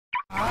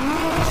Hello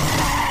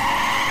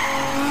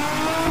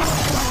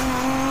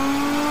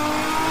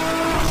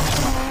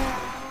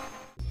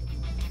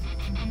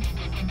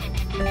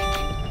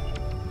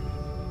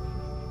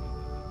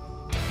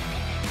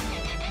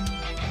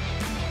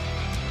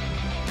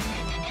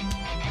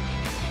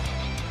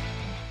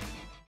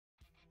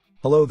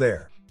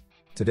there.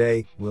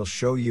 Today, we'll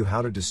show you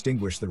how to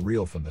distinguish the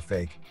real from the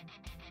fake.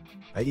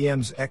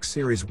 IEM's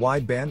X-Series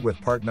Wideband with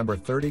part number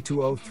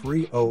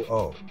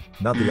 320300.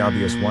 Not the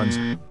obvious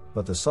ones,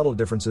 but the subtle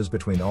differences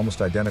between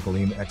almost identical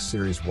IEM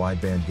X-Series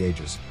Wideband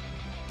gauges.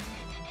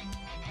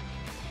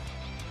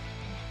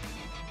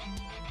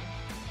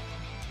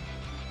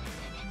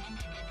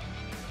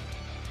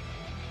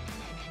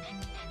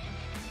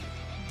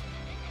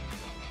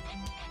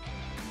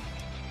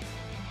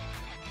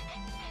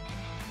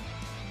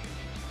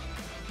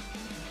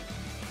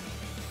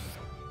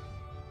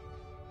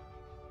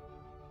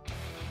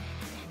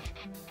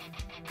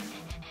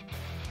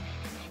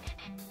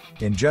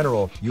 In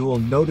general, you will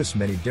notice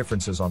many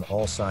differences on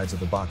all sides of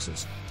the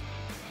boxes.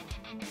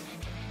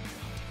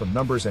 From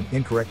numbers and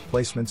incorrect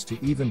placements to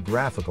even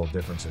graphical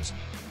differences.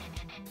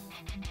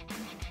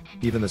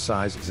 Even the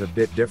size is a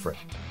bit different.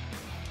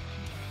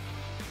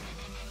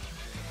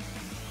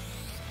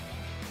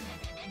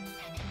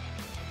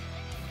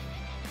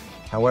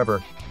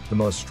 However, the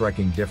most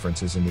striking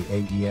difference is in the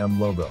AEM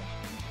logo.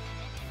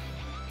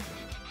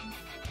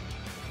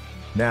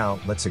 Now,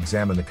 let's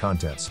examine the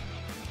contents.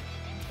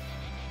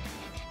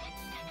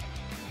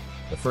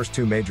 The first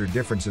two major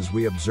differences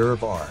we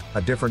observe are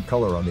a different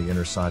color on the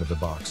inner side of the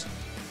box.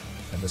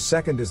 And the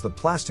second is the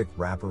plastic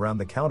wrap around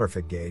the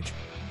counterfeit gauge.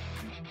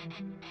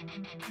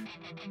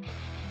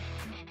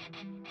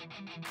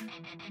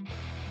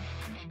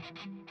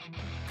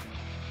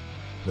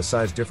 The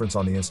size difference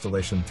on the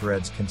installation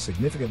threads can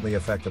significantly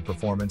affect the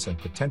performance and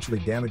potentially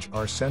damage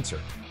our sensor.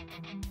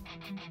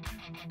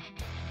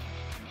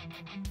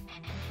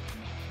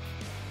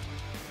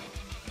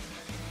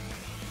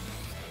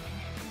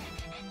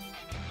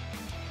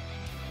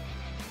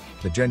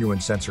 The genuine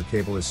sensor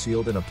cable is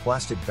sealed in a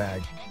plastic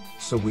bag,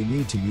 so we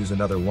need to use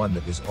another one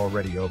that is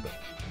already open.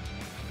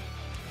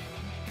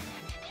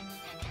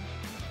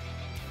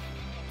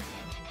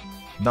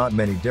 Not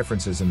many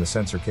differences in the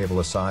sensor cable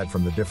aside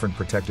from the different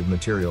protective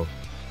material,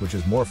 which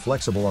is more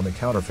flexible on the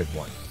counterfeit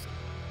one.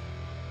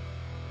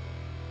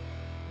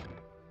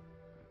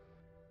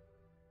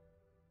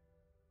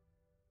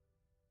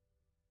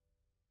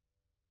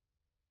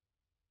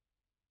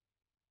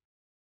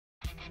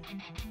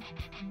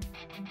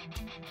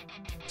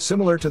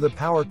 Similar to the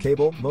power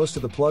cable, most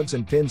of the plugs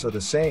and pins are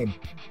the same.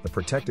 The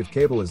protective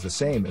cable is the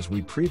same as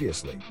we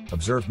previously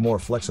observed, more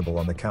flexible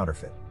on the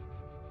counterfeit.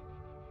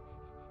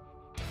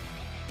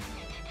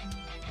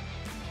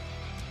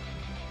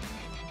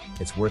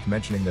 It's worth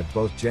mentioning that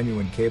both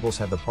genuine cables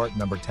have the part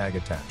number tag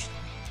attached.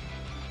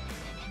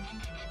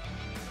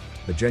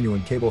 The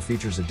genuine cable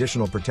features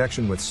additional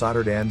protection with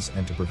soldered ends,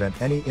 and to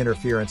prevent any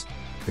interference,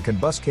 the CAN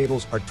bus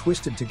cables are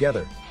twisted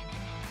together.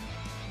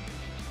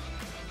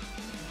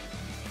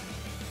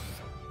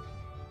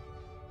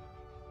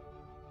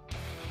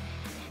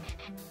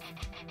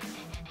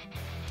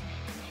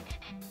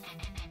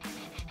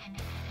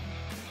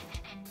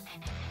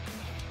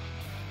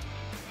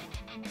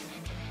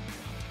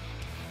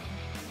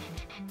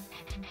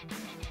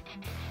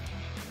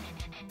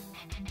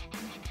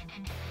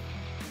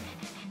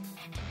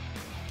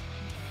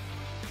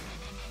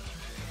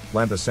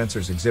 Lambda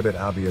sensors exhibit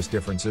obvious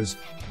differences,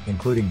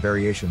 including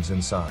variations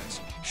in size,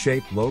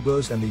 shape,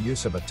 logos, and the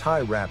use of a tie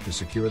wrap to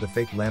secure the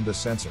fake Lambda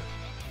sensor.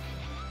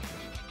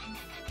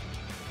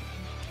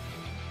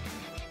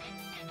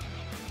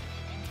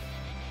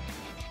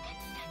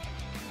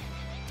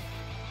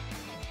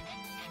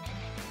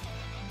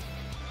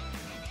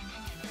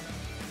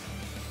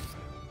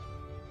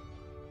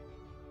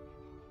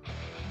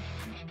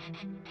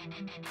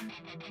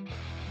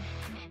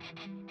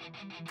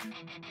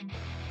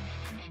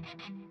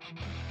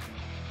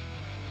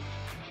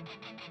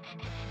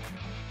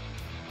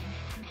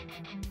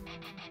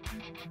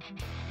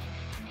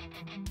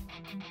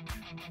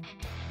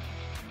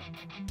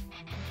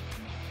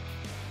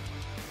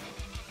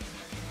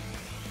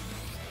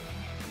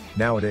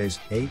 Nowadays,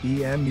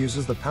 AEM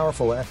uses the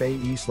powerful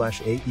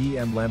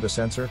FAE/AEM Lambda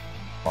sensor,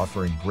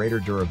 offering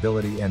greater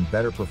durability and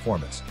better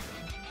performance.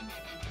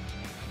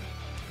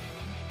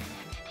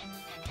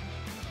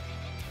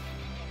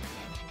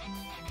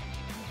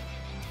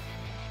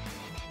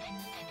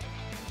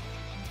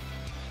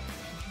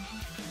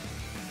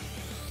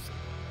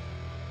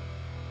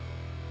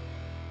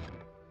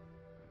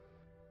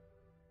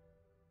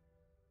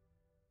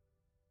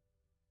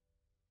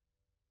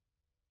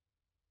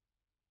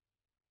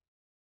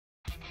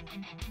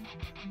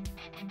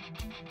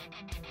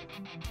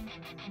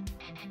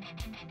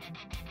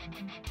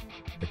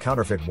 The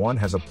counterfeit one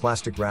has a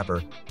plastic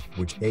wrapper,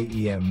 which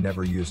AEM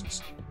never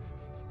uses.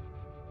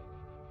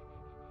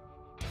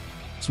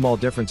 Small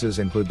differences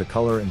include the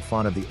color and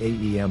font of the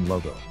AEM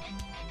logo.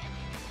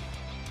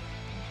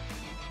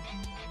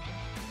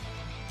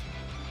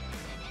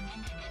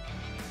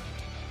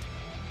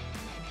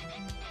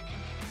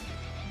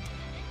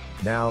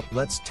 Now,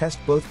 let's test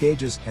both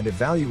gauges and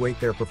evaluate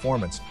their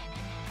performance.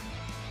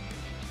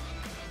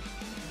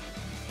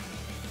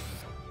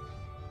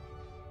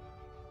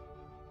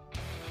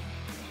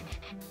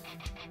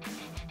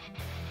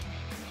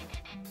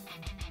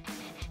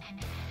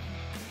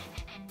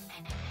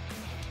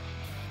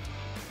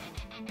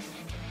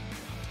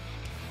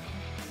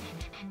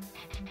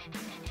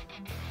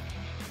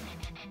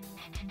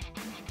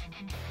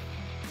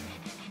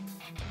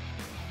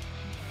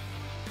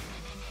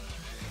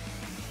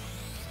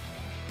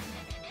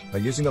 By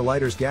using a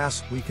lighter's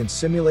gas, we can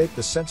simulate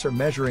the sensor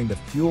measuring the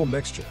fuel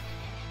mixture.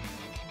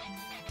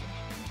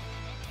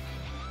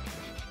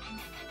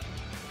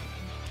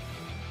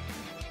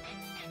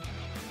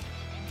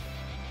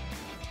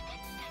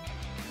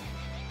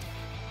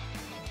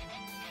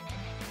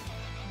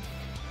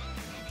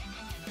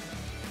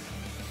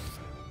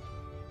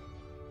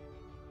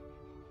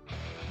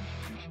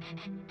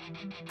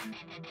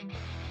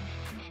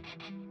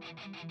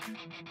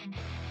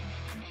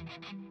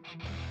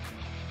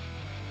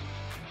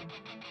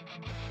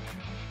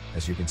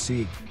 As you can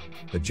see,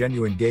 the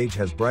genuine gauge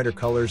has brighter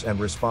colors and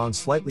responds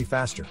slightly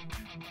faster.